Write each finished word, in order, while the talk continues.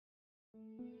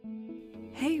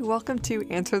Hey, welcome to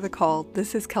Answer the Call.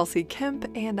 This is Kelsey Kemp,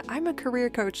 and I'm a career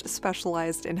coach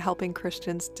specialized in helping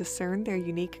Christians discern their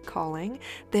unique calling,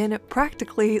 then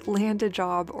practically land a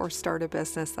job or start a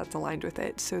business that's aligned with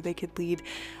it so they could lead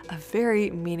a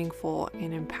very meaningful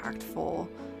and impactful,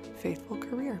 faithful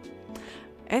career.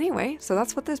 Anyway, so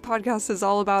that's what this podcast is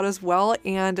all about as well,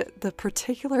 and the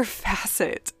particular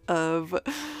facet of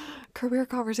career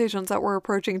conversations that we're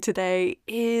approaching today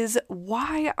is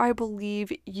why I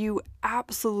believe you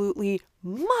absolutely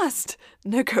must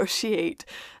negotiate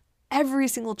every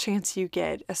single chance you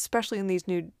get, especially in these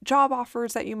new job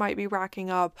offers that you might be racking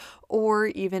up, or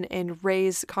even in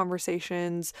raise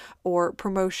conversations or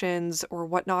promotions or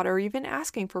whatnot, or even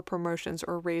asking for promotions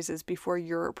or raises before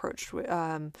you're approached with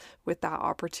that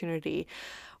opportunity.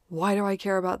 Why do I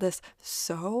care about this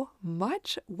so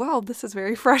much? Well, this is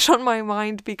very fresh on my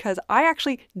mind because I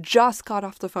actually just got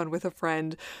off the phone with a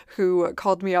friend who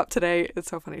called me up today. It's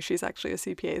so funny. She's actually a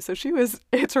CPA, so she was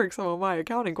answering some of my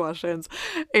accounting questions.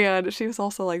 And she was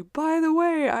also like, by the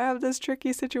way, I have this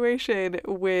tricky situation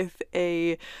with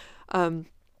a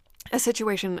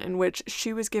situation in which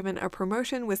she was given a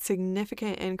promotion with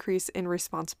significant increase in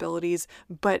responsibilities,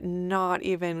 but not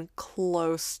even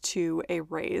close to a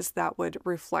raise that would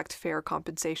reflect fair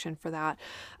compensation for that.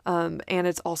 And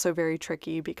it's also very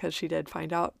tricky because she did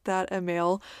find out that a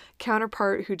male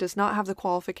counterpart who does not have the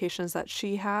qualifications that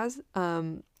she has,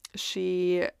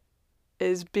 she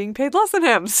is being paid less than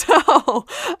him. So,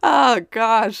 oh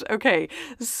gosh. Okay.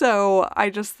 So I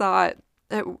just thought,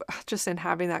 just in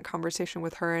having that conversation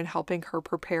with her and helping her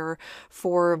prepare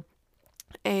for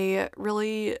a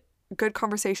really good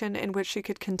conversation in which she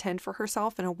could contend for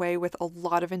herself in a way with a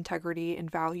lot of integrity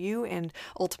and value and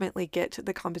ultimately get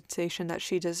the compensation that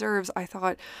she deserves, I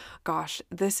thought, gosh,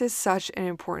 this is such an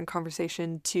important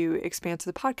conversation to expand to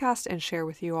the podcast and share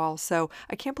with you all. So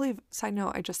I can't believe, side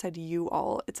note, I just said you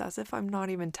all. It's as if I'm not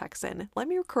even Texan. Let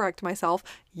me correct myself.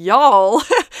 Y'all.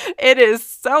 It is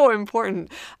so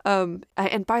important.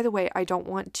 And by the way, I don't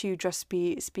want to just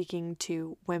be speaking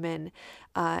to women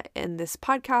in this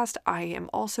podcast. I am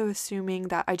also assuming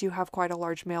that I do have quite a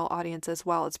large male audience as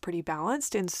well. It's pretty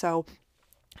balanced. And so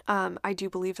I do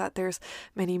believe that there's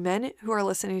many men who are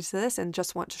listening to this and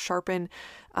just want to sharpen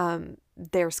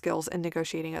their skills in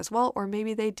negotiating as well, or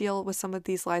maybe they deal with some of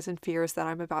these lies and fears that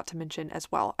I'm about to mention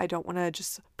as well. I don't want to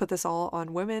just put this all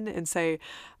on women and say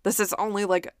this is only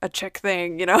like a chick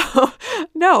thing, you know?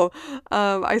 No,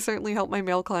 I certainly help my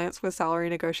male clients with salary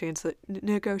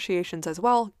negotiations as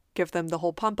well. Give them the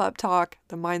whole pump up talk,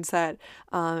 the mindset,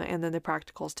 and then the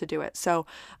practicals to do it. So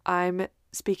I'm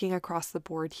speaking across the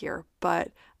board here,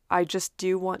 but I just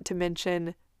do want to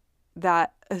mention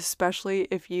that especially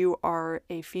if you are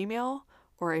a female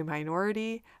or a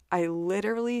minority, I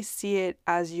literally see it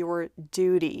as your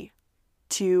duty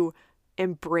to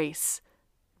embrace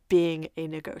being a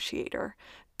negotiator,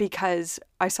 because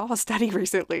I saw a study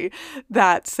recently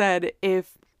that said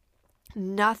if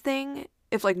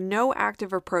no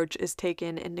active approach is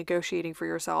taken in negotiating for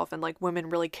yourself and like women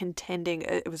really contending,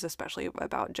 it was especially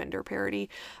about gender parity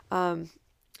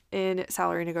in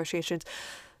salary negotiations,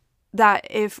 that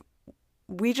if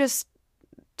we just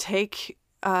take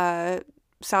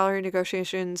salary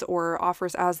negotiations or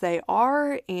offers as they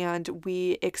are and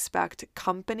we expect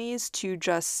companies to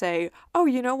just say, oh,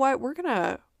 you know what, we're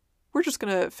just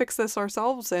going to fix this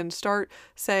ourselves and start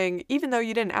saying, even though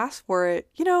you didn't ask for it,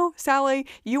 you know, Sally,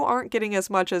 you aren't getting as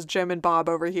much as Jim and Bob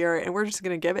over here, and we're just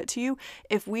going to give it to you.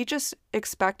 If we just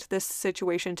expect this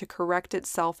situation to correct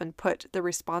itself and put the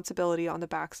responsibility on the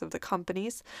backs of the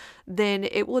companies, then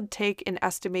it would take an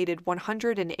estimated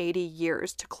 180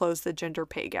 years to close the gender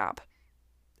pay gap.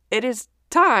 It is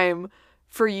time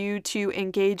for you to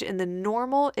engage in the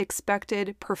normal,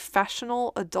 expected,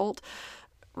 professional, adult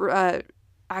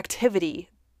activity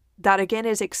that again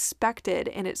is expected,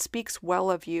 and it speaks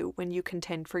well of you when you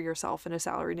contend for yourself in a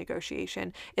salary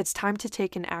negotiation. It's time to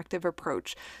take an active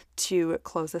approach to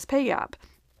close this pay gap.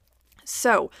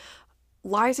 So,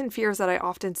 lies and fears that I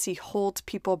often see hold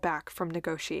people back from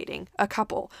negotiating. A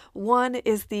couple. One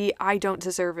is the I don't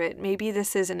deserve it. Maybe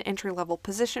this is an entry-level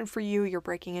position for you. You're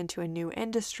breaking into a new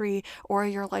industry, or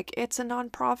you're like, it's a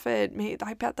nonprofit.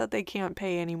 I bet that they can't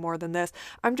pay any more than this.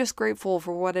 I'm just grateful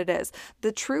for what it is.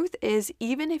 The truth is,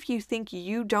 even if you think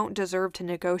you don't deserve to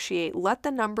negotiate, let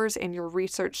the numbers and your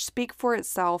research speak for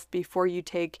itself before you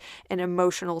take an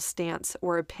emotional stance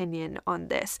or opinion on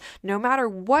this. No matter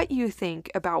what you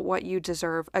think about what you deserve,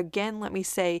 again, let me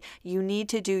say, you need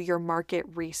to do your market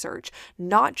research,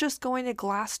 not just going to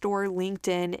Glassdoor,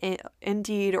 LinkedIn,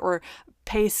 Indeed, or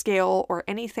pay scale or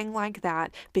anything like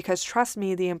that, because trust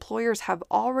me, the employers have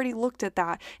already looked at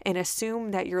that and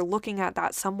assume that you're looking at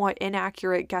that somewhat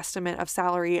inaccurate guesstimate of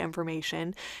salary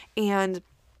information. And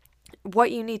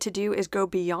what you need to do is go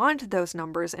beyond those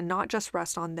numbers and not just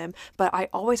rest on them. But I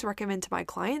always recommend to my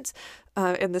clients,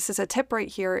 and this is a tip right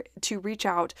here, to reach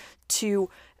out to,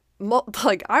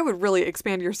 like, I would really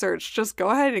expand your search. Just go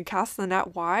ahead and cast the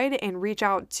net wide and reach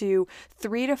out to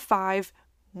 3 to 5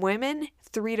 women,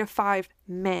 3 to 5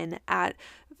 men at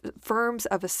firms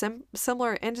of a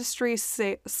similar industry,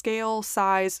 scale,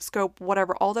 size, scope,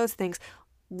 whatever, all those things.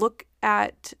 Look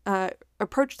at,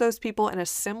 approach those people in a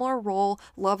similar role,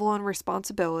 level, and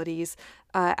responsibilities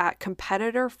at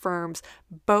competitor firms,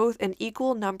 both an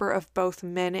equal number of both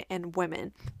men and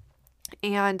women.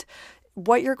 And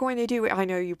what you're going to do, I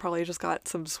know you probably just got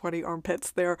some sweaty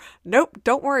armpits there. Nope,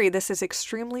 don't worry. This is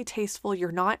extremely tasteful.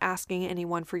 You're not asking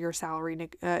anyone for your salary,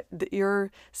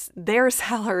 their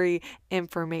salary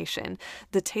information.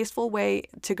 The tasteful way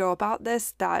to go about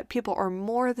this that people are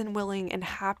more than willing and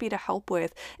happy to help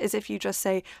with is if you just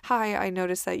say, hi, I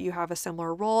noticed that you have a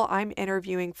similar role. I'm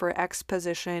interviewing for X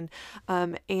position.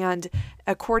 And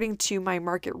according to my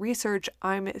market research,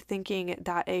 I'm thinking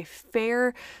that a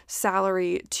fair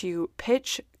salary to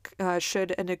pitch,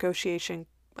 should a negotiation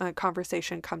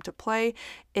conversation come to play,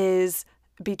 is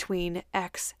between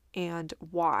X and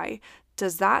Y.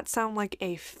 Does that sound like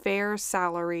a fair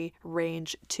salary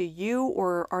range to you,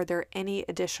 or are there any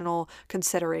additional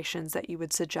considerations that you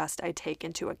would suggest I take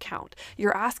into account?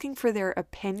 You're asking for their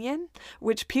opinion,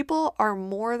 which people are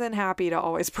more than happy to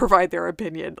always provide their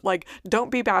opinion. Like, don't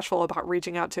be bashful about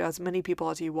reaching out to as many people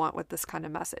as you want with this kind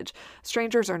of message.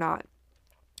 Strangers or not.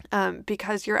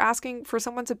 Because you're asking for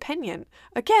someone's opinion.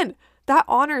 Again, that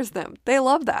honors them. They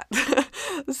love that.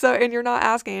 So, and you're not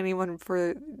asking anyone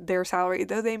for their salary,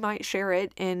 though they might share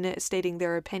it in stating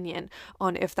their opinion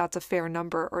on if that's a fair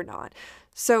number or not.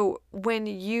 So when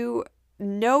you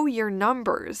know your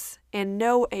numbers and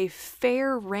know a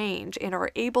fair range and are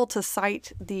able to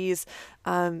cite these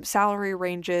salary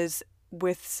ranges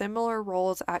with similar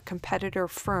roles at competitor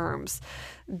firms,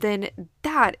 then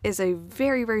that is a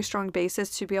very, very strong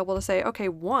basis to be able to say, okay,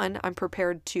 one, I'm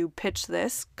prepared to pitch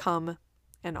this, come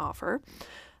an offer.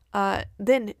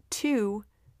 Then two,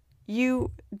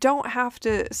 you don't have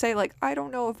to say, like, I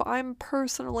don't know if I'm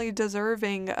personally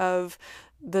deserving of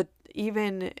the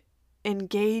even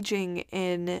engaging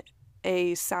in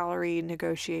a salary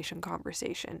negotiation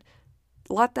conversation.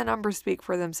 Let the numbers speak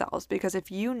for themselves, because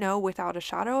if you know without a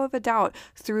shadow of a doubt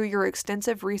through your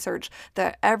extensive research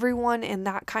that everyone in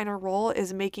that kind of role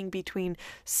is making between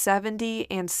 $70,000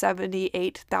 and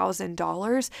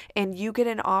 $78,000 and you get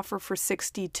an offer for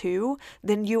 $62,000,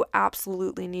 then you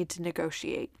absolutely need to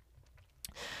negotiate.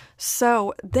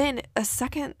 So then a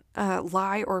second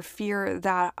lie or fear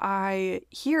that I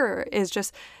hear is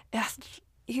just,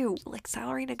 ew, like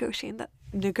salary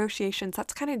negotiations,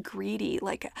 that's kind of greedy.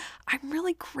 Like, I'm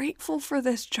really grateful for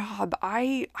this job.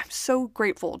 I'm so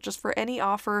grateful just for any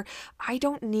offer. I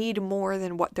don't need more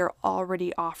than what they're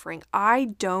already offering.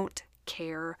 I don't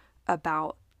care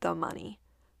about the money.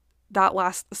 That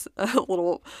last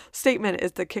little statement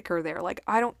is the kicker there. Like,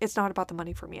 it's not about the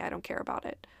money for me. I don't care about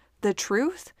it. The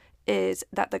truth is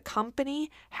that the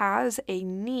company has a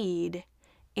need,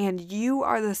 and you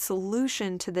are the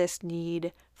solution to this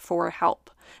need for help.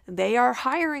 They are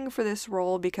hiring for this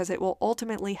role because it will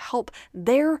ultimately help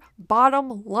their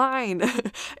bottom line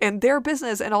and their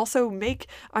business, and also make,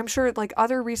 I'm sure, like,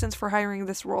 other reasons for hiring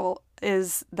this role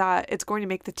is that it's going to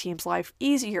make the team's life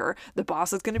easier. The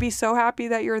boss is going to be so happy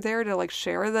that you're there to, like,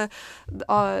 share the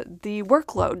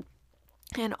workload.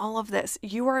 And all of this,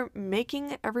 you are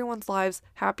making everyone's lives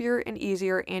happier and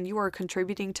easier, and you are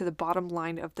contributing to the bottom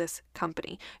line of this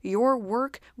company. Your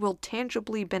work will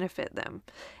tangibly benefit them.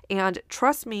 And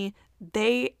trust me,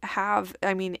 they have,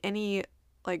 any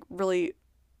like really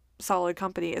solid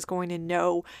company is going to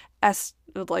know a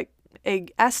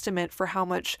estimate for how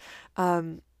much,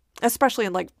 especially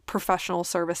in like professional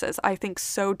services, I think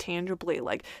so tangibly,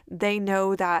 like they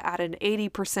know that at an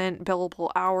 80% billable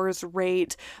hours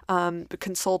rate,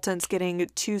 consultants getting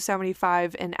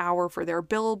 $275 an hour for their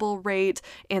billable rate,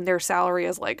 and their salary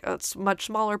is like a much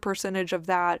smaller percentage of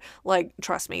that. Like,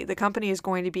 trust me, the company is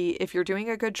going to be, if you're doing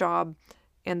a good job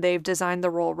and they've designed the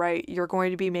role right, you're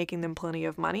going to be making them plenty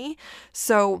of money.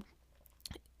 So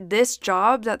this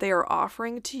job that they are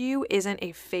offering to you isn't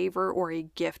a favor or a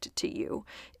gift to you.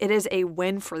 It is a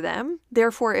win for them.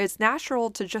 Therefore, it's natural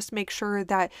to just make sure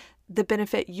that the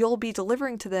benefit you'll be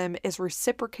delivering to them is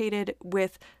reciprocated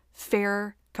with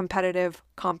fair, competitive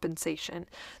compensation.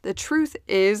 The truth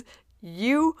is,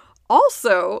 you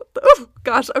Also, oh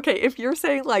gosh, okay, if you're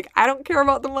saying like I don't care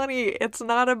about the money, it's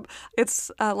not about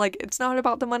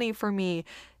the money for me.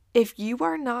 If you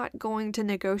are not going to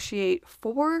negotiate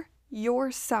for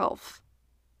yourself,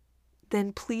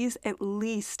 then please at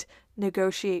least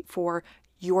negotiate for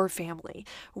your family,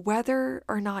 whether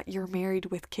or not you're married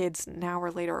with kids now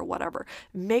or later or whatever.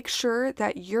 Make sure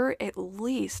that you're at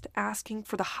least asking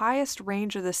for the highest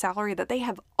range of the salary that they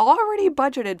have already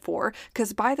budgeted for.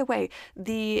 Because, by the way,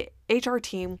 the HR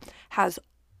team has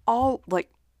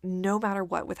no matter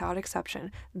what, without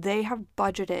exception, they have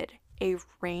budgeted a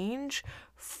range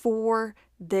for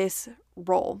this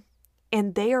role.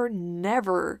 And they are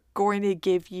never going to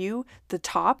give you the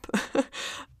top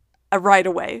right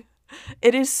away.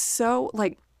 It is so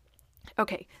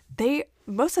okay, they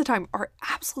most of the time are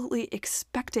absolutely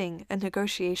expecting a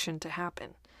negotiation to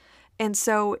happen. And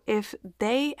so if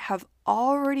they have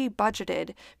already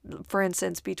budgeted, for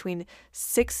instance, between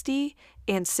 $60,000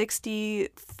 and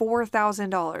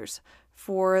 $64,000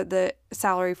 for the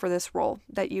salary for this role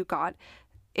that you got,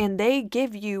 and they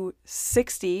give you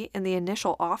 60 in the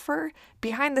initial offer,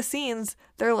 behind the scenes,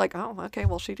 they're like, oh, okay,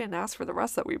 well, she didn't ask for the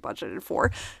rest that we budgeted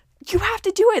for. You have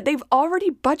to do it. They've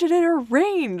already budgeted a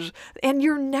range, and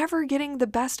you're never getting the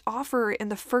best offer in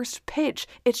the first pitch.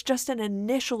 It's just an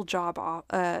initial job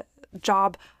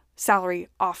salary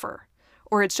offer,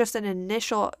 or it's just an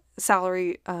initial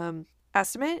salary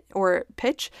estimate or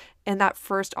pitch in that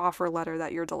first offer letter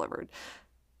that you're delivered.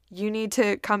 You need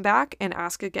to come back and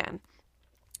ask again.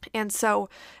 And so,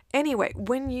 anyway,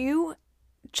 when you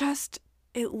just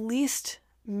at least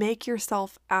make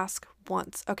yourself ask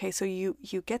once. Okay, so you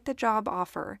get the job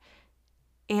offer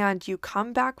and you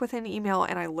come back with an email,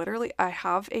 and I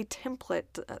have a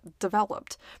template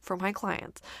developed for my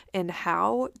clients and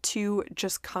how to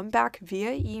just come back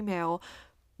via email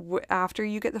after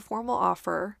you get the formal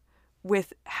offer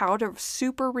with how to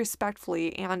super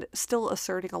respectfully and still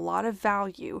asserting a lot of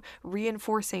value,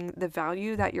 reinforcing the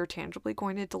value that you're tangibly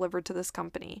going to deliver to this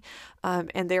company,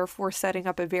 and therefore setting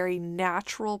up a very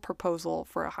natural proposal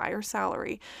for a higher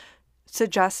salary,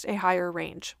 suggest a higher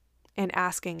range, and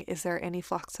asking, is there any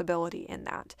flexibility in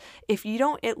that? If you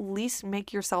don't at least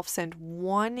make yourself send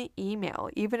one email,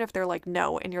 even if they're like,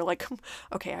 no, and you're like,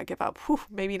 okay, I give up. Whew,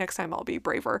 maybe next time I'll be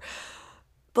braver.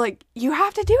 You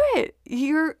have to do it.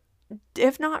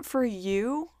 If not for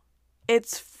you,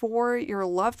 it's for your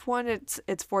loved one, it's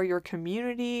for your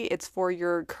community, it's for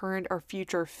your current or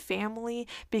future family,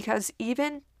 because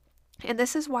and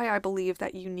this is why I believe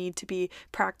that you need to be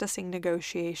practicing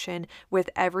negotiation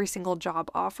with every single job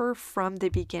offer from the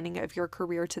beginning of your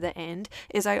career to the end,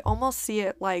 is I almost see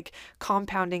it like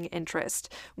compounding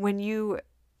interest. When you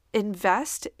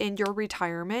invest in your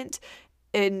retirement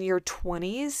in your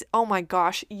 20s, oh my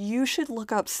gosh, you should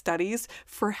look up studies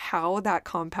for how that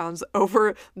compounds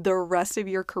over the rest of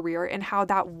your career, and how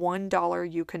that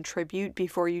 $1 you contribute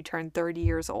before you turn 30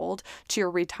 years old to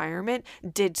your retirement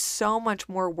did so much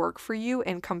more work for you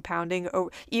in compounding.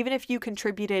 Even if you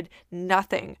contributed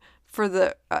nothing for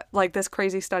the, this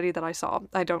crazy study that I saw,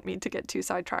 I don't mean to get too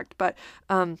sidetracked, but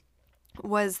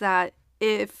was that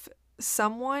if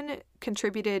someone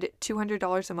contributed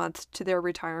 $200 a month to their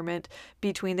retirement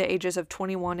between the ages of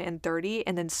 21 and 30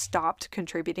 and then stopped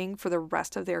contributing for the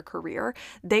rest of their career,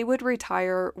 they would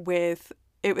retire with,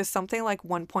 it was something like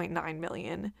 $1.9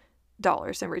 million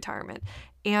in retirement.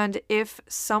 And if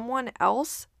someone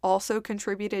else also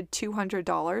contributed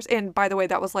 $200, and by the way,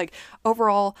 that was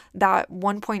overall, that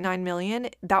 1.9 million,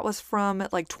 that was from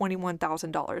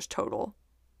 $21,000 total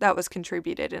that was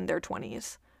contributed in their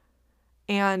 20s.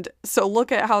 And so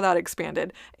look at how that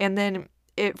expanded. And then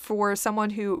for someone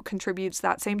who contributes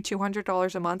that same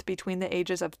 $200 a month between the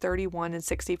ages of 31 and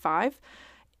 65,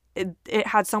 it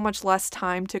had so much less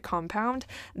time to compound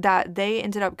that they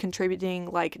ended up contributing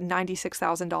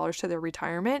 $96,000 to their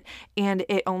retirement, and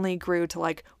it only grew to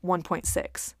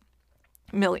 1.6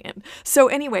 million. So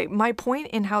anyway, my point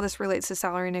in how this relates to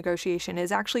salary negotiation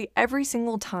is actually every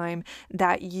single time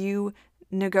that you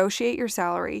negotiate your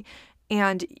salary,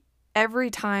 and every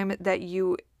time that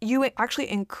you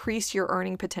actually increase your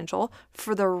earning potential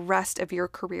for the rest of your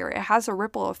career. It has a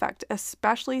ripple effect,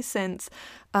 especially since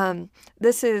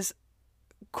this is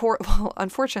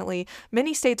unfortunately,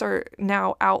 many states are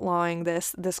now outlawing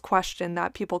this question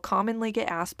that people commonly get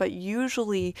asked, but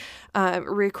usually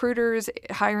recruiters,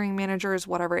 hiring managers,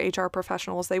 whatever, HR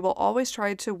professionals, they will always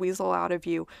try to weasel out of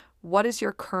you, what is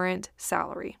your current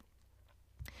salary?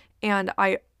 And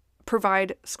I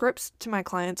provide scripts to my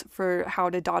clients for how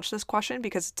to dodge this question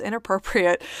because it's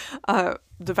inappropriate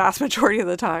the vast majority of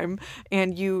the time,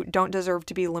 and you don't deserve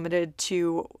to be limited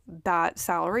to that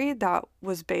salary that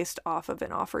was based off of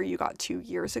an offer you got 2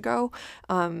 years ago.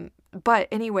 But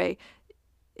anyway,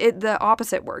 the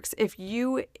opposite works. If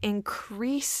you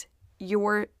increase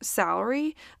your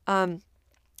salary,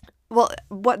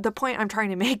 what the point I'm trying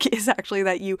to make is actually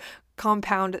that you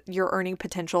compound your earning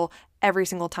potential every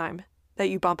single time that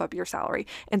you bump up your salary.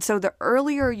 And so the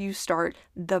earlier you start,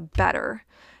 the better.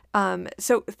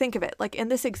 So think of it like in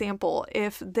this example,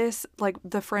 if this, like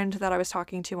the friend that I was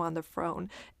talking to on the phone,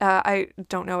 I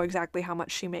don't know exactly how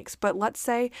much she makes, but let's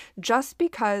say just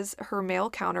because her male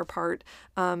counterpart,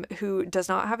 who does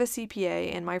not have a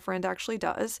CPA, and my friend actually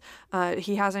does,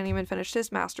 he hasn't even finished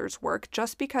his master's work,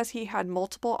 just because he had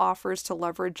multiple offers to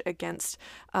leverage against,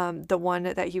 the one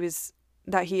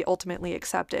that he ultimately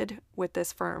accepted with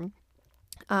this firm.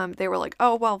 They were like,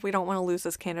 oh, well, we don't want to lose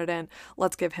this candidate.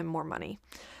 Let's give him more money.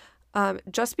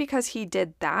 Just because he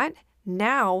did that,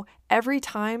 now every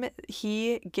time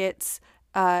he gets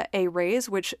a raise,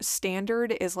 which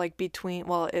standard is like between,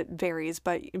 well, it varies,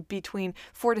 but between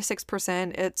 4 to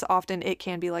 6%, it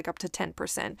can be like up to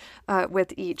 10%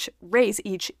 with each raise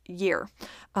each year,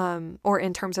 or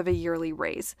in terms of a yearly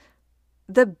raise.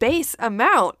 The base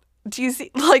amount, do you see,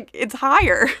 like, it's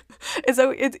higher. And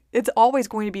so it's always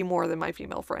going to be more than my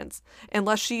female friends,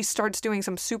 unless she starts doing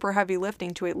some super heavy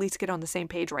lifting to at least get on the same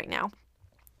page right now,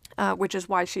 which is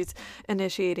why she's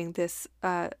initiating this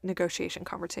negotiation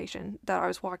conversation that I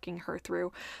was walking her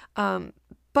through.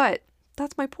 But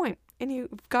that's my point. And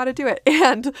you've got to do it.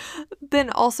 And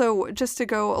then also, just to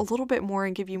go a little bit more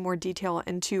and give you more detail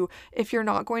into, if you're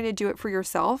not going to do it for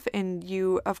yourself and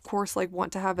you, of course, like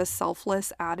want to have a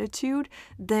selfless attitude,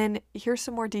 then here's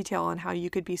some more detail on how you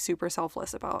could be super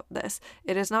selfless about this.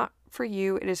 It is not for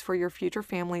you. It is for your future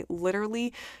family.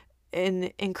 Literally,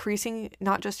 in increasing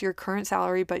not just your current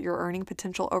salary, but your earning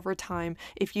potential over time.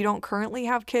 If you don't currently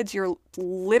have kids, you're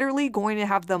literally going to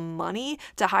have the money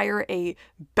to hire a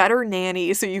better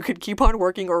nanny so you could keep on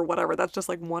working or whatever. That's just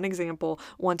like one example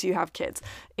once you have kids.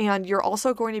 And you're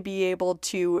also going to be able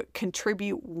to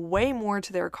contribute way more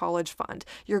to their college fund.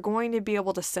 You're going to be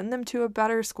able to send them to a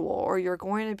better school, or you're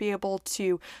going to be able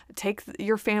to take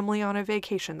your family on a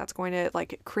vacation that's going to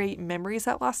like create memories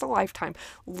that last a lifetime.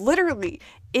 Literally,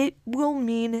 it will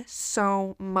mean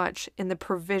so much in the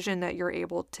provision that you're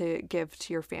able to give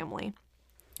to your family.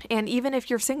 And even if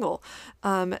you're single,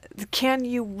 can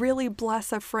you really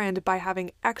bless a friend by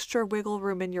having extra wiggle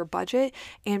room in your budget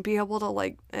and be able to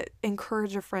like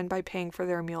encourage a friend by paying for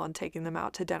their meal and taking them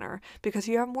out to dinner because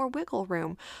you have more wiggle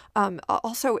room?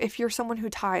 Also, if you're someone who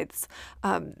tithes,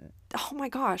 oh my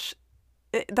gosh,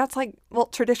 that's like, well,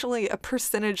 traditionally a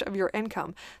percentage of your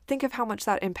income. Think of how much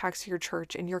that impacts your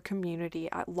church and your community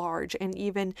at large, and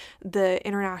even the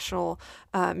international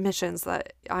missions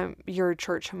that your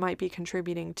church might be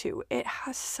contributing to. It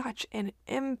has such an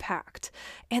impact.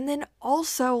 And then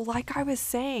also, like I was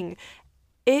saying,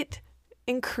 it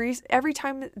increase every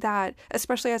time that,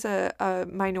 especially as a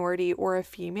minority or a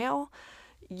female,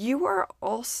 you are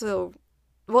also,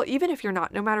 well, even if you're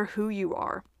not, no matter who you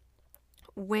are,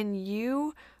 when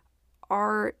you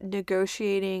are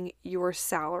negotiating your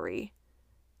salary,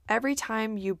 every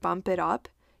time you bump it up,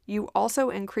 you also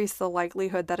increase the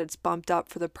likelihood that it's bumped up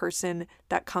for the person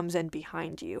that comes in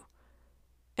behind you.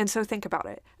 And so think about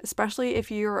it, especially if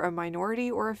you're a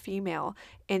minority or a female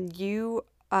and you,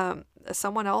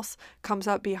 someone else comes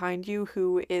up behind you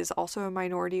who is also a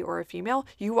minority or a female,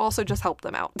 you also just help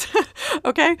them out.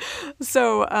 Okay?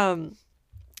 So,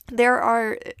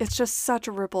 it's just such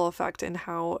a ripple effect in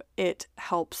how it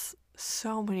helps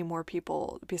so many more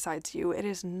people besides you. It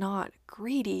is not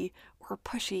greedy or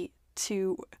pushy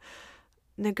to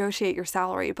negotiate your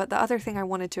salary. But the other thing I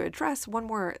wanted to address, one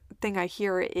more thing I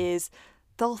hear is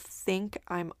they'll think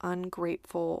I'm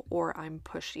ungrateful or I'm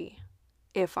pushy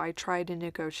if I try to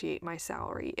negotiate my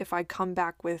salary. If I come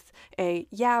back with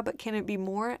yeah, but can it be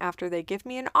more, after they give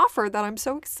me an offer that I'm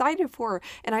so excited for,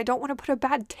 and I don't want to put a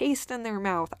bad taste in their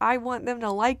mouth. I want them to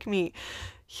like me.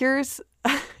 Here's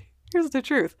the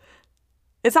truth.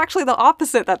 It's actually the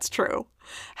opposite that's true.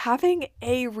 Having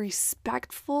a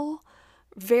respectful,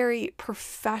 very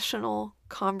professional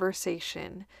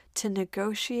conversation to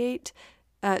negotiate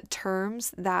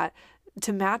terms that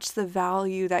to match the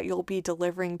value that you'll be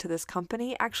delivering to this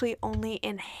company actually only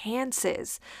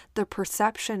enhances the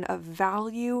perception of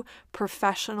value,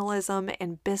 professionalism,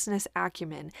 and business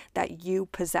acumen that you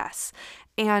possess.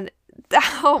 And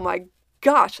oh my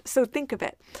gosh, so think of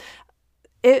it.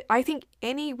 I think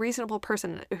any reasonable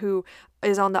person who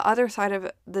is on the other side of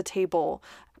the table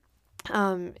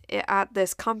at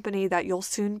this company that you'll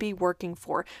soon be working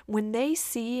for, when they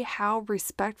see how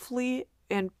respectfully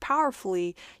and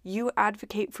powerfully you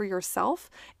advocate for yourself,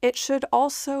 it should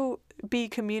also be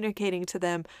communicating to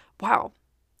them, wow,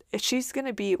 she's going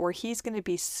to be or he's going to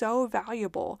be so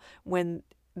valuable when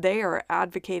they are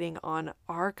advocating on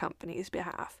our company's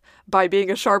behalf by being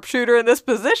a sharpshooter in this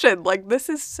position. Like, this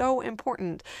is so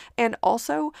important. And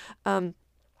also,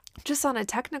 just on a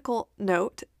technical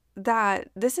note, that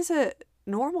this is a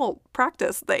normal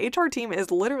practice. The HR team is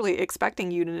literally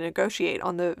expecting you to negotiate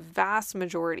on the vast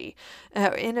majority,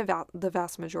 the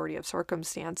vast majority of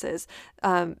circumstances.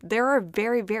 There are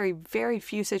very, very, very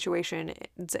few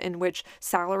situations in which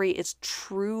salary is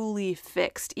truly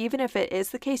fixed. Even if it is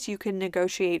the case, you can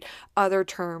negotiate other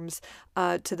terms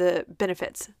to the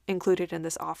benefits included in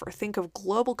this offer. Think of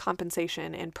global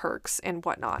compensation and perks and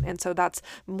whatnot. And so that's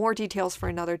more details for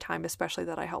another time, especially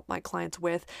that I help my clients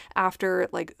with after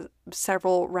like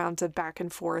several rounds of back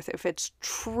and forth. If it's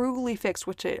truly fixed,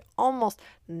 which it almost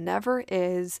never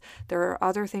is, there are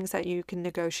other things that you can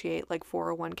negotiate, like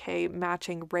 401k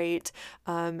matching rate,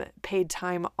 paid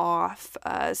time off,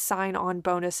 sign-on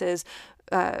bonuses,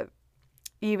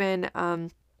 even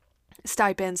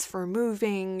stipends for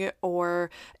moving,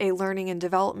 or a learning and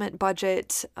development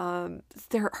budget.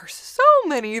 There are so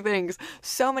many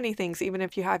things, even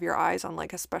if you have your eyes on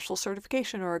like a special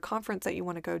certification or a conference that you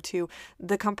want to go to,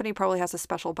 the company probably has a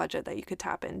special budget that you could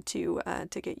tap into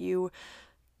to get you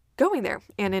going there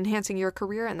and enhancing your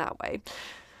career in that way.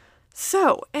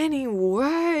 So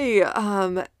anyway,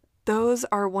 those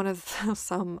are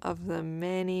some of the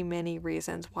many, many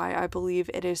reasons why I believe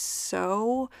it is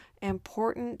so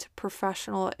important,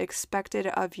 professional, expected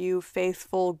of you,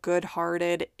 faithful,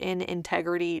 good-hearted, in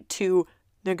integrity to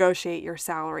negotiate your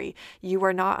salary. You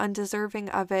are not undeserving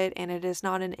of it, and it is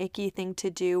not an icky thing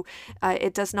to do.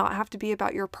 It does not have to be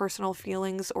about your personal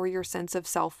feelings or your sense of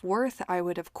self-worth. I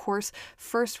would, of course,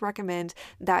 first recommend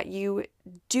that you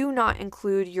do not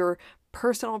include your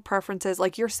personal preferences.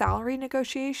 Like, your salary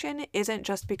negotiation isn't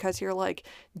just because you're like,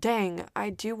 dang, I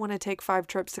do want to take 5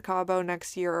 trips to Cabo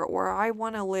next year, or I don't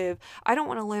want to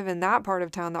live in that part of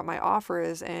town that my offer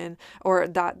is in, or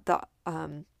that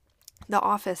the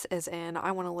office is in.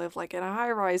 I want to live like in a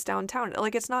high rise downtown.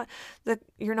 Like, it's not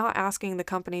you're not asking the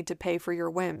company to pay for your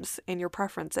whims and your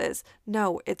preferences.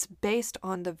 No, it's based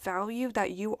on the value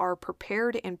that you are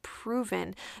prepared and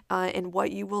proven in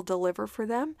what you will deliver for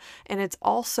them. And it's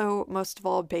also, most of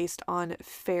all, based on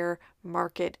fair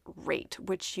market rate,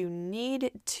 which you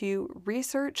need to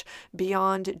research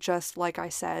beyond just, like I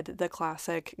said, the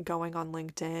classic going on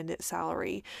LinkedIn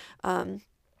salary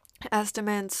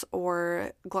estimates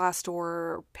or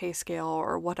Glassdoor pay scale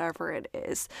or whatever it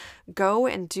is. Go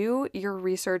and do your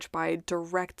research by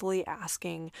directly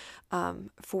asking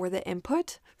for the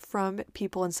input from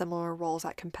people in similar roles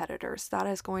at competitors. That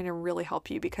is going to really help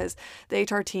you, because the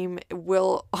HR team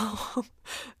will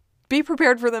be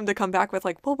prepared for them to come back with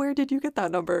like, well, where did you get that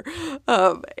number?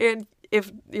 And if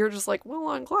you're just like, well,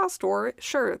 on Glassdoor,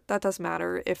 sure, that does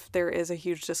matter if there is a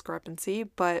huge discrepancy,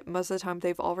 but most of the time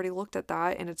they've already looked at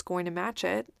that and it's going to match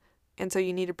it. And so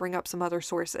you need to bring up some other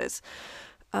sources.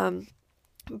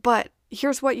 But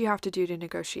here's what you have to do to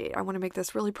negotiate. I want to make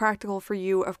this really practical for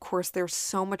you. Of course, there's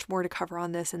so much more to cover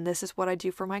on this, and this is what I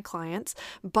do for my clients.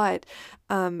 But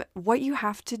what you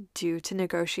have to do to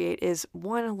negotiate is,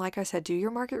 1, like I said, do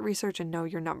your market research and know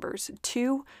your numbers.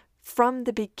 2, from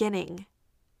the beginning,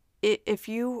 if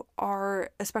you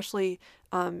are, especially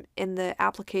in the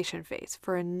application phase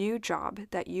for a new job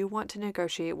that you want to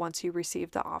negotiate once you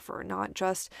receive the offer,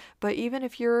 but even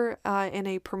if you're in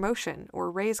a promotion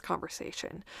or raise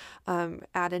conversation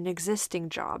at an existing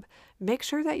job, make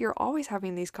sure that you're always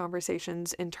having these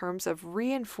conversations in terms of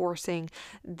reinforcing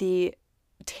the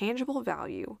tangible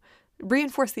value.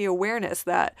 Reinforce the awareness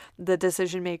that the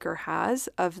decision maker has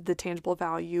of the tangible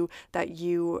value that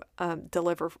you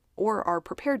deliver or are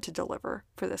prepared to deliver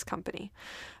for this company.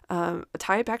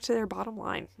 Tie it back to their bottom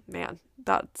line. Man,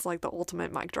 that's like the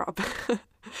ultimate mic drop.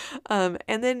 And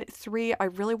then 3, I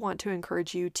really want to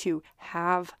encourage you to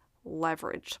have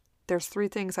leverage. There's 3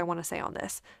 things I want to say on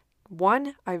this.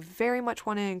 1, I very much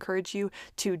want to encourage you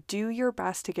to do your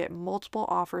best to get multiple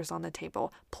offers on the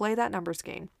table. Play that numbers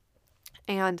game.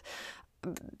 And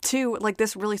 2, like,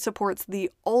 this really supports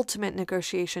the ultimate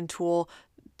negotiation tool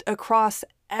across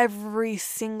every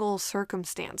single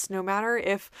circumstance. No matter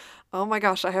if, oh my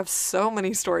gosh, I have so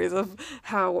many stories of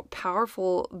how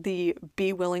powerful the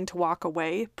be willing to walk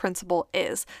away principle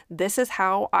is. This is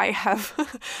how I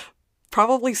have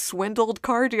probably swindled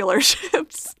car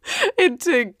dealerships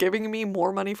into giving me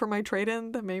more money for my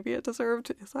trade-in than maybe it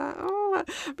deserved. Is that, oh,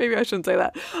 maybe I shouldn't say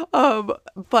that.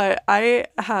 But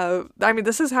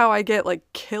this is how I get like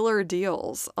killer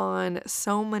deals on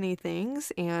so many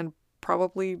things, and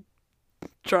probably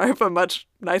drive a much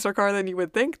nicer car than you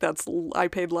would think. I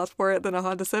paid less for it than a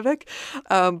Honda Civic.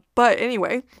 But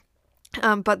anyway,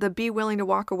 but the be willing to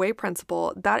walk away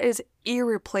principle, that is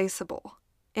irreplaceable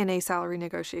in a salary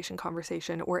negotiation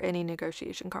conversation or any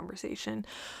negotiation conversation.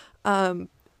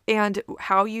 And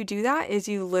how you do that is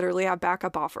you literally have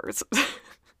backup offers.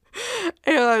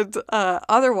 And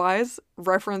otherwise,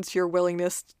 reference your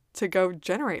willingness to go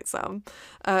generate some.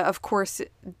 Of course,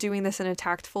 doing this in a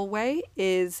tactful way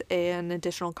is an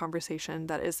additional conversation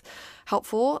that is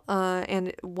helpful,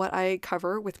 and what I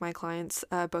cover with my clients,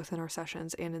 both in our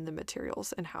sessions and in the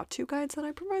materials and how-to guides that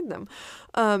I provide them.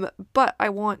 But I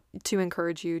want to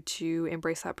encourage you to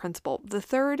embrace that principle. The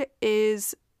third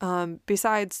is,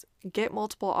 besides get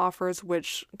multiple offers,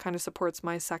 which kind of supports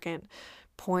my second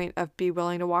point of be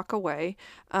willing to walk away.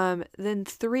 Then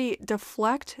 3,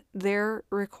 deflect their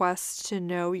requests to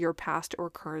know your past or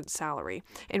current salary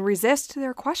and resist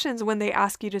their questions when they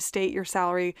ask you to state your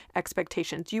salary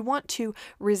expectations. You want to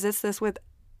resist this with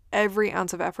every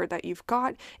ounce of effort that you've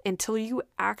got until you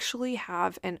actually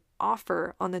have an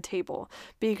offer on the table,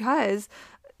 because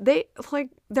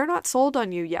they're not sold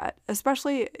on you yet,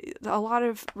 especially a lot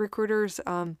of recruiters,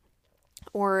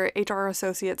 or HR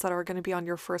associates that are going to be on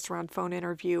your first round phone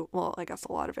interview. Well, I guess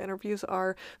a lot of interviews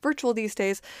are virtual these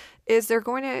days, is they're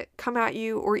going to come at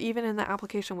you, or even in the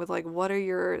application, with like, what are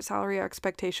your salary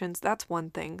expectations? That's one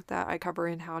thing that I cover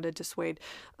in How to Dissuade,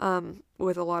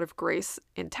 with a lot of grace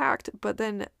intact. But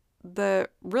then the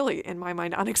really, in my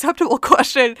mind, unacceptable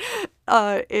question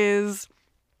is,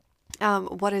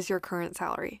 what is your current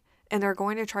salary? And they're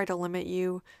going to try to limit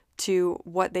you to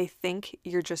what they think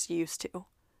you're just used to.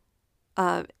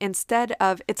 Instead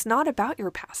of, it's not about your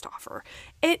past offer.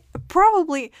 It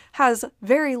probably has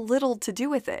very little to do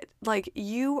with it. Like,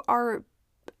 you are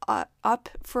up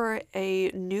for a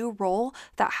new role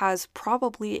that has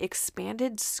probably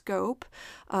expanded scope,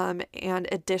 and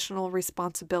additional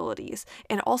responsibilities.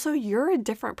 And also, you're a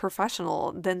different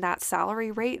professional than that salary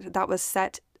rate that was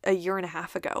set a year and a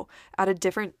half ago at a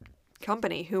different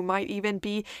company, who might even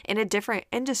be in a different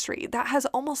industry. That has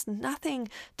almost nothing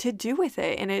to do with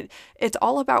it. And it's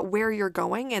all about where you're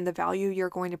going and the value you're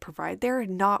going to provide there,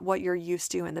 not what you're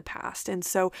used to in the past. And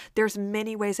so there's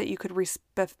many ways that you could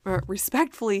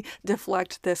respectfully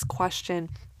deflect this question,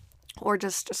 or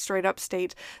just straight up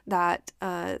state that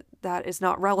that is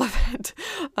not relevant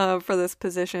for this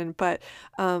position. But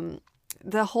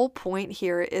the whole point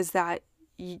here is that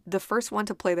the first one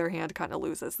to play their hand kind of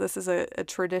loses. This is a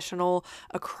traditional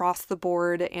across the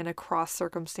board and across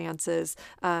circumstances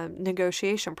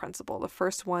negotiation principle. The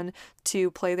first one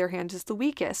to play their hand is the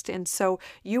weakest. And so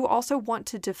you also want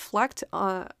to deflect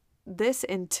this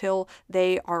until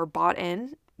they are bought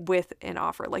in with an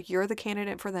offer. Like, you're the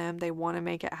candidate for them. They want to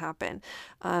make it happen.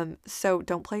 So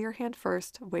don't play your hand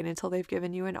first. Wait until they've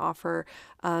given you an offer.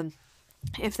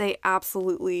 If they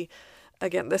absolutely...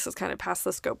 Again, this is kind of past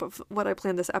the scope of what I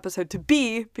planned this episode to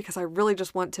be, because I really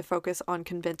just want to focus on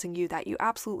convincing you that you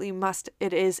absolutely must.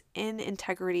 It is in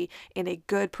integrity and a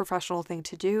good professional thing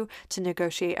to do to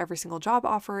negotiate every single job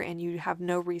offer, and you have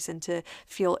no reason to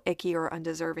feel icky or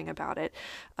undeserving about it.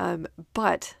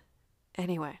 But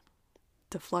anyway,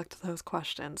 deflect those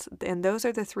questions. And those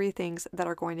are the 3 things that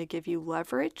are going to give you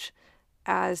leverage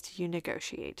as you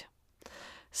negotiate.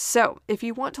 So, if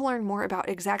you want to learn more about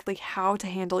exactly how to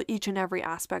handle each and every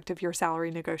aspect of your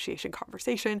salary negotiation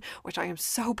conversation, which I am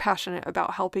so passionate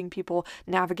about helping people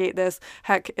navigate this,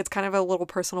 heck, it's kind of a little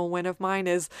personal win of mine,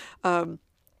 is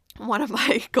one of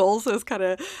my goals is kind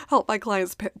of help my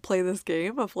clients play this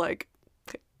game of like,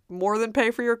 more than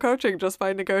pay for your coaching just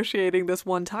by negotiating this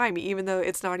one time, even though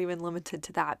it's not even limited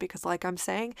to that. Because like I'm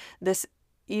saying, this,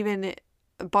 even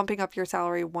bumping up your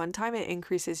salary one time, it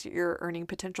increases your earning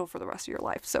potential for the rest of your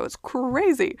life. So it's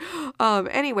crazy.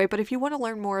 Anyway, but if you want to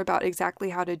learn more about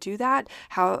exactly how to do that,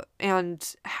 how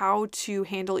to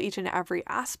handle each and every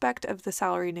aspect of the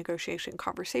salary negotiation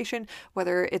conversation,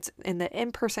 whether it's in the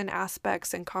in-person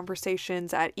aspects and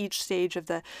conversations at each stage of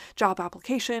the job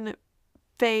application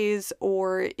phase,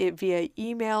 or it via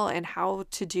email, and how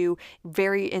to do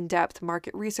very in-depth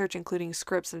market research, including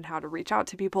scripts and how to reach out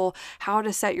to people, how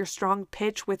to set your strong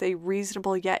pitch with a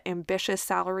reasonable yet ambitious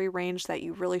salary range that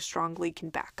you really strongly can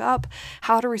back up,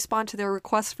 how to respond to their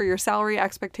requests for your salary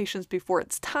expectations before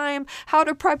it's time, how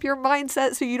to prep your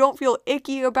mindset so you don't feel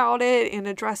icky about it, and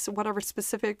address whatever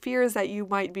specific fears that you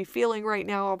might be feeling right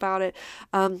now about it.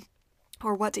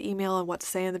 or what to email and what to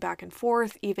say in the back and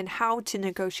forth, even how to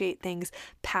negotiate things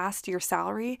past your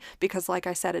salary, because like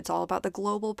I said, it's all about the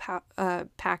global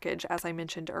package, as I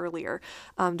mentioned earlier.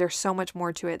 There's so much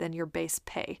more to it than your base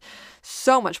pay.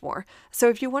 So much more. So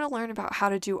if you want to learn about how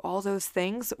to do all those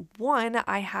things, one,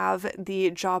 I have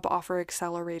the Job Offer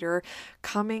Accelerator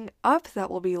coming up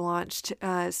that will be launched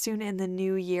soon in the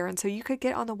new year. And so you could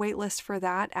get on the wait list for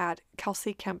that at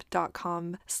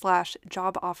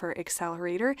kelseykemp.com/job offer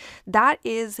accelerator. That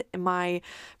is my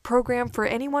program for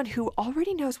anyone who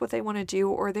already knows what they want to do,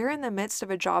 or they're in the midst of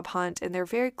a job hunt and they're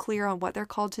very clear on what they're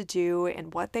called to do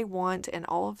and what they want and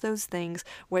all of those things,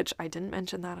 which I didn't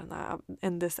mention that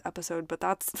in this episode, but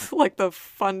that's like the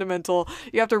fundamental.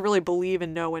 You have to really believe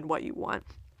and know in what you want.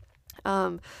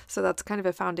 So that's kind of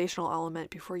a foundational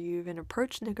element before you even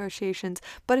approach negotiations.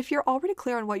 But if you're already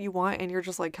clear on what you want and you're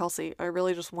just like, Kelsey, I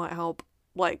really just want help,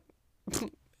 like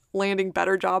landing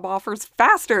better job offers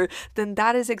faster, then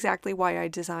that is exactly why I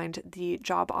designed the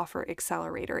Job Offer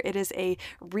Accelerator. It is a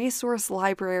resource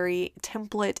library,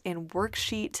 template, and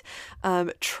worksheet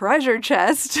treasure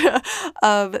chest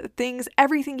of things,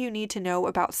 everything you need to know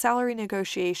about salary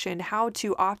negotiation, how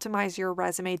to optimize your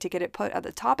resume to get it put at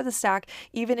the top of the stack,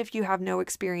 even if you have no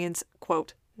experience,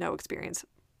 quote, no experience.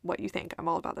 What you think. I'm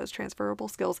all about those transferable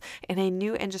skills in a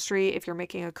new industry. If you're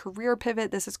making a career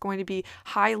pivot, this is going to be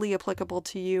highly applicable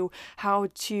to you. How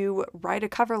to write a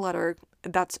cover letter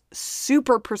that's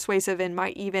super persuasive and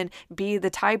might even be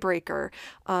the tiebreaker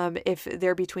if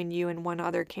they're between you and one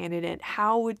other candidate.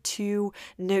 How to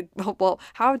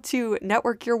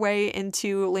network your way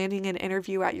into landing an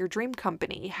interview at your dream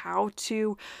company. How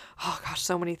to, oh gosh,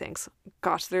 so many things.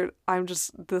 Gosh, this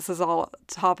is all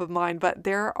top of mind, but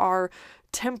there are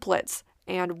templates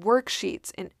and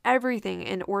worksheets and everything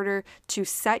in order to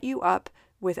set you up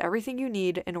with everything you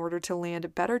need in order to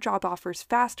land better job offers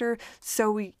faster.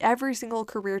 So every single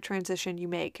career transition you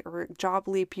make or job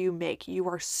leap you make, you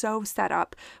are so set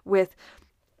up with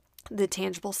the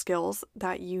tangible skills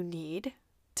that you need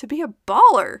to be a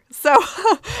baller. So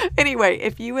anyway,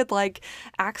 if you would like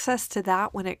access to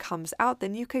that when it comes out,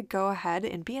 then you could go ahead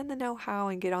and be in the know-how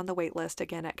and get on the wait list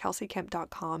again at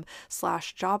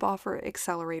kelseykemp.com/job offer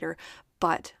accelerator.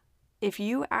 But if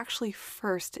you actually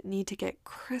first need to get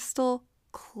crystal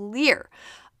clear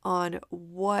on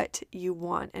what you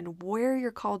want and where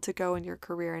you're called to go in your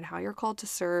career and how you're called to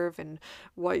serve and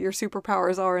what your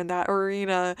superpowers are in that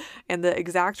arena and the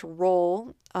exact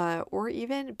role or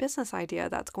even business idea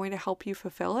that's going to help you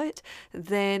fulfill it,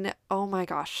 then oh my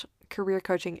gosh, career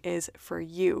coaching is for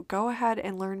you. Go ahead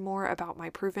and learn more about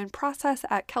my proven process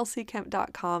at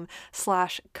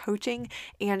kelseykemp.com/coaching,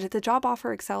 and the Job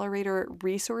Offer Accelerator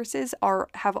resources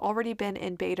have already been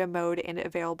in beta mode and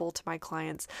available to my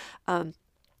clients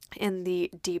in the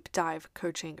deep dive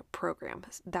coaching program.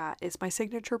 That is my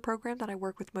signature program that I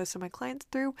work with most of my clients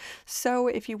through. So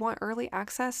if you want early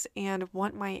access and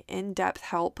want my in-depth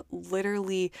help,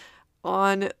 literally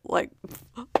on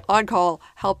call,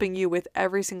 helping you with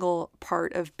every single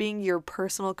part of being your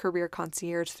personal career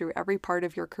concierge through every part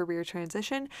of your career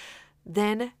transition,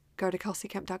 then go to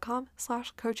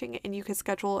kelseykemp.com/coaching and you can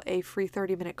schedule a free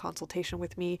 30-minute consultation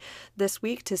with me this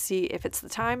week to see if it's the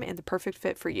time and the perfect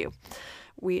fit for you.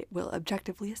 We will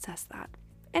objectively assess that.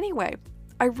 Anyway,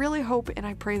 I really hope and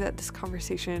I pray that this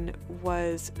conversation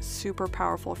was super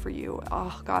powerful for you.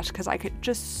 Oh gosh, because I could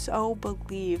just so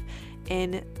believe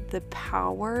in the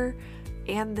power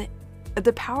and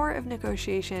the power of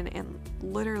negotiation and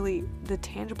literally the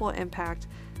tangible impact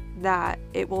that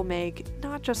it will make,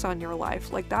 not just on your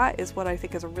life. Like, that is what I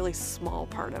think is a really small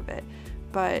part of it,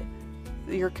 but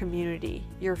your community,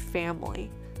 your family,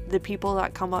 the people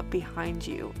that come up behind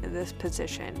you in this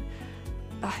position,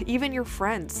 even your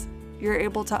friends. You're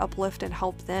able to uplift and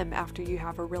help them after you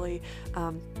have a really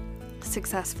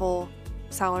successful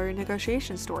salary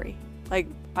negotiation story. Like,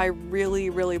 I really,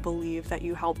 really believe that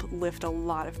you help lift a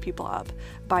lot of people up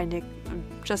by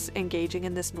just engaging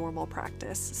in this normal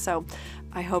practice. So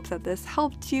I hope that this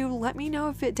helped you. Let me know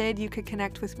if it did. You could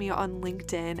connect with me on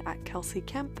LinkedIn at Kelsey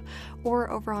Kemp or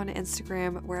over on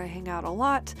Instagram, where I hang out a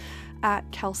lot,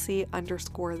 at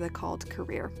Kelsey_the called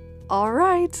career. All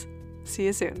right. See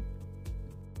you soon.